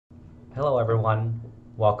Hello, everyone.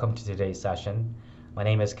 Welcome to today's session. My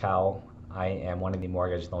name is Cal. I am one of the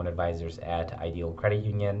mortgage loan advisors at Ideal Credit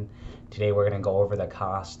Union. Today, we're going to go over the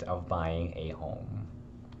cost of buying a home.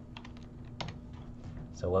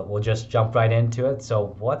 So we'll just jump right into it. So,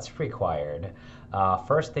 what's required?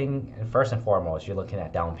 First and foremost, you're looking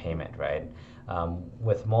at down payment, right?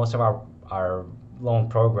 With most of our loan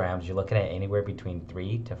programs, you're looking at anywhere between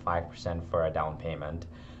 3 to 5% for a down payment.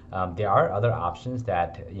 There are other options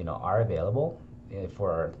that are available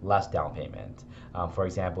for less down payment. For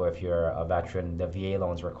example, if you're a veteran, the VA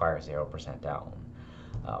loans require 0% down.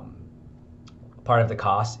 Um, Part of the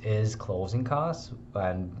cost is closing costs,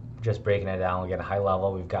 and just breaking it down again, high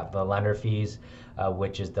level, we've got the lender fees,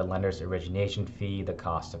 which is the lender's origination fee, the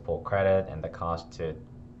cost to pull credit, and the cost to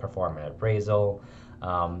perform an appraisal.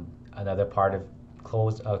 Another part of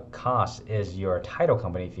cost is your title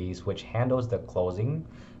company fees, which handles the closing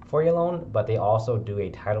for your loan, but they also do a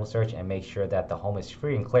title search and make sure that the home is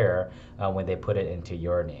free and clear when they put it into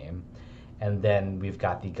your name. And then we've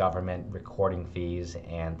got the government recording fees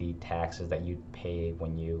and the taxes that you pay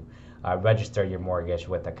when you register your mortgage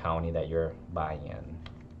with the county that you're buying in.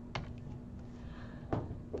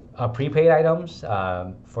 Prepaid items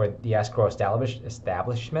for the escrow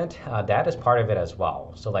establishment, that is part of it as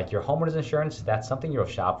well. So like your homeowner's insurance, that's something you'll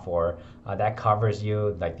shop for. That covers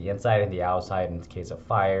you like the inside and the outside in case of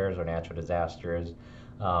fires or natural disasters.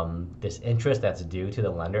 This interest that's due to the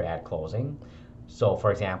lender at closing. So for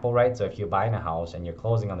example, right, so if you're buying a house and you're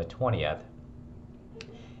closing on the 20th,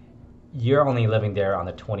 you're only living there on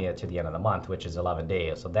the 20th to the end of the month, which is 11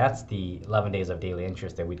 days. So that's the 11 days of daily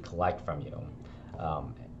interest that we'd collect from you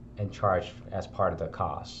um, and charge as part of the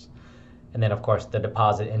cost. And then, of course, the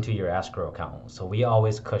deposit into your escrow account. So we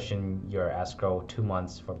always cushion your escrow 2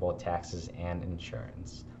 months for both taxes and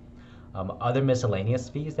insurance. Other miscellaneous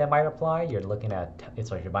fees that might apply, you're looking at,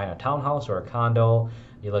 so if you're buying a townhouse or a condo,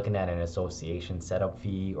 you're looking at an association setup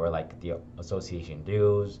fee or like the association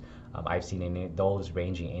dues. I've seen those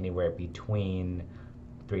ranging anywhere between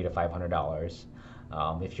 $300 to $500.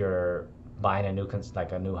 If you're buying a new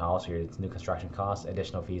house or it's new construction costs,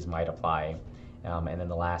 additional fees might apply. And then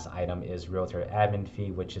the last item is realtor admin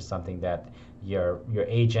fee, which is something that your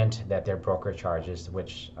agent, that their broker charges,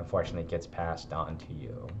 which unfortunately gets passed on to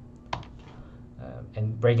you.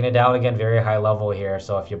 And breaking it down again, very high level here.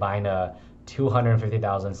 So if you're buying a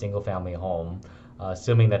 250,000 single family home,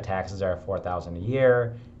 assuming the taxes are 4,000 a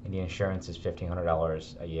year and the insurance is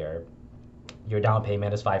 $1,500 a year, your down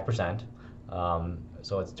payment is 5%.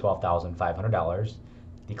 So it's $12,500.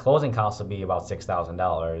 The closing costs will be about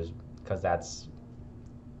 $6,000 because that's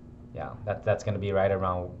going to be right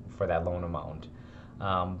around for that loan amount.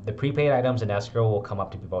 The prepaid items in escrow will come up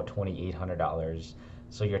to be about $2,800.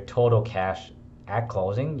 So your total cash at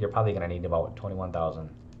closing, you're probably going to need about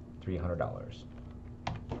 $21,300.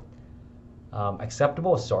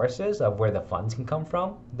 Acceptable sources of where the funds can come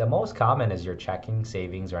from. The most common is your checking,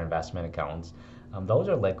 savings, or investment accounts. Those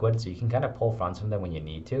are liquid, so you can kind of pull funds from them when you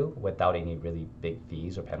need to without any really big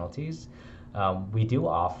fees or penalties. We do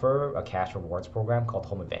offer a cash rewards program called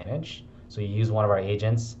Home Advantage. So you use one of our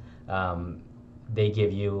agents. They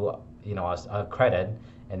give you, a credit,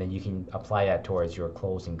 and then you can apply that towards your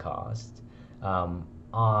closing cost.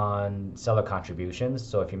 On seller contributions,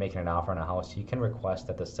 so if you're making an offer on a house, you can request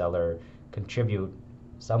that the seller contribute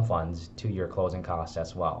some funds to your closing costs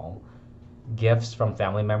as well. Gifts from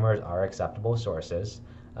family members are acceptable sources.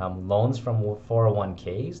 Loans from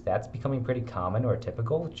 401ks, that's becoming pretty common or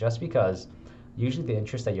typical just because usually the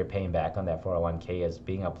interest that you're paying back on that 401k is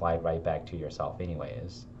being applied right back to yourself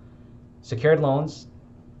anyways. Secured loans,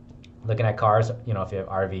 looking at cars, if you have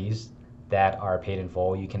RVs that are paid in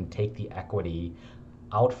full, you can take the equity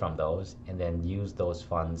out from those and then use those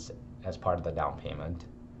funds as part of the down payment.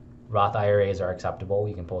 Roth IRAs are acceptable.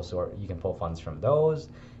 You can pull funds from those.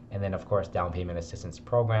 And then, of course, down payment assistance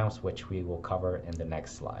programs, which we will cover in the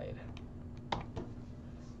next slide.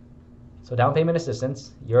 So down payment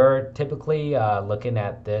assistance, you're typically looking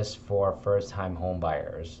at this for first-time home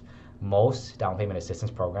buyers. Most down payment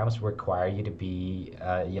assistance programs require you to be,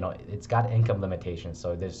 it's got income limitations.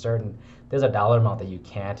 So there's a dollar amount that you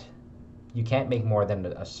can't make more than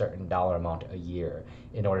a certain dollar amount a year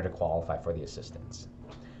in order to qualify for the assistance.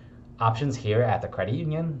 Options here at the credit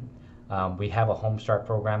union, we have a Home Start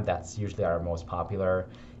program that's usually our most popular.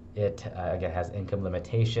 It again has income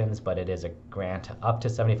limitations, but it is a grant up to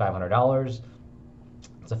 $7,500.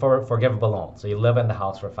 It's a forgivable loan, so you live in the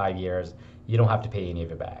house for 5 years, you don't have to pay any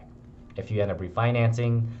of it back. If you end up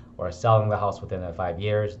refinancing or selling the house within the 5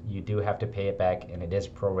 years, you do have to pay it back, and it is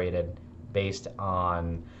prorated based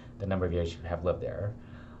on the number of years you have lived there.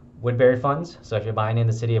 Woodbury funds. So if you're buying in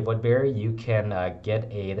the city of Woodbury, you can get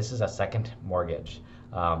this is a second mortgage,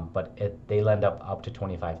 but they lend up to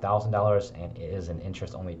 $25,000 and it is an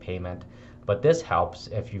interest only payment. But this helps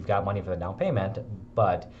if you've got money for the down payment,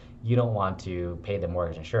 but you don't want to pay the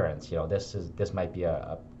mortgage insurance. This might be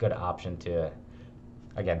a good option to,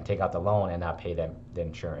 again, take out the loan and not pay the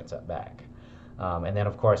insurance back. And then,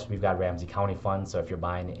 of course, we've got Ramsey County funds. So if you're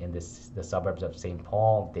buying in the suburbs of St.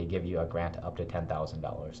 Paul, they give you a grant up to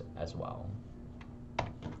 $10,000 as well.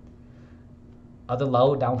 Other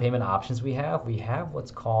low down payment options we have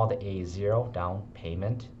what's called a zero down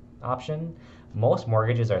payment option. Most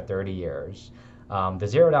mortgages are 30 years. The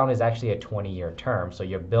zero down is actually a 20-year term, so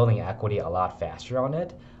you're building equity a lot faster on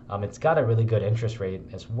it. It's got a really good interest rate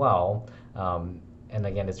as well. And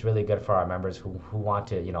again, it's really good for our members who want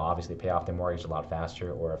to, obviously pay off their mortgage a lot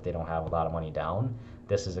faster, or if they don't have a lot of money down,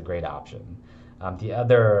 this is a great option. The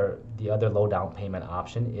other low down payment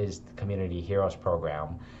option is the Community Heroes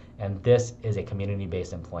Program, and this is a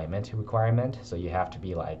community-based employment requirement. So you have to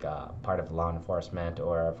be like part of law enforcement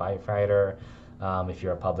or a firefighter. If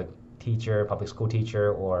you're a public school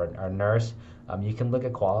teacher, or a nurse, you can look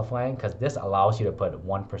at qualifying, because this allows you to put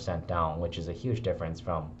 1% down, which is a huge difference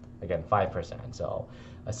from, again, 5%. So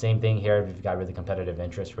same thing here, we've got really competitive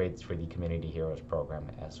interest rates for the Community Heroes Program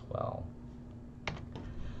as well.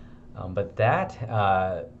 But that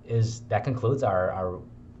concludes our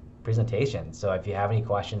presentation. So if you have any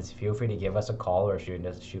questions, feel free to give us a call or shoot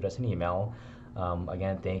us an email.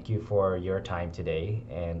 Again, thank you for your time today,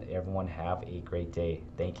 and everyone have a great day.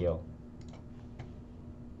 Thank you.